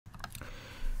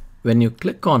When you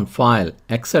click on File,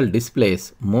 Excel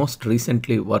displays most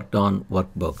recently worked on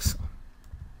workbooks.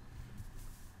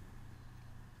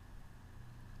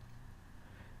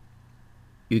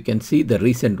 You can see the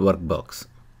recent workbooks.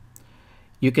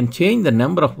 You can change the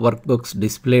number of workbooks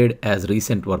displayed as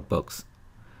recent workbooks.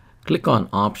 Click on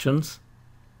Options.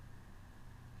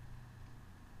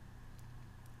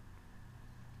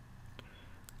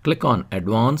 Click on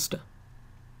Advanced.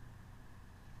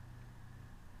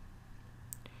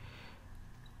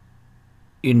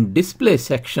 In Display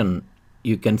section,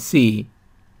 you can see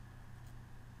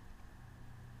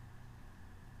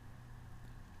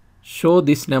Show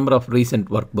this number of recent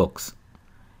workbooks.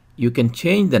 You can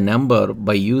change the number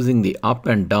by using the up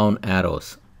and down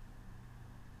arrows.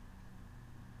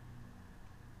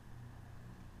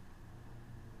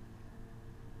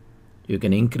 You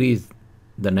can increase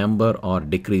the number or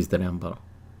decrease the number.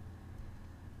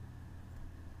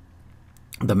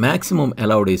 The maximum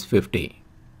allowed is 50.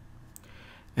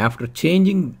 After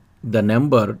changing the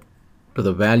number to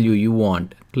the value you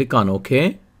want, click on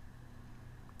OK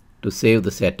to save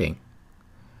the setting.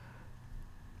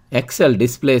 Excel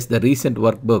displays the recent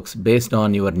workbooks based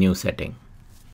on your new setting.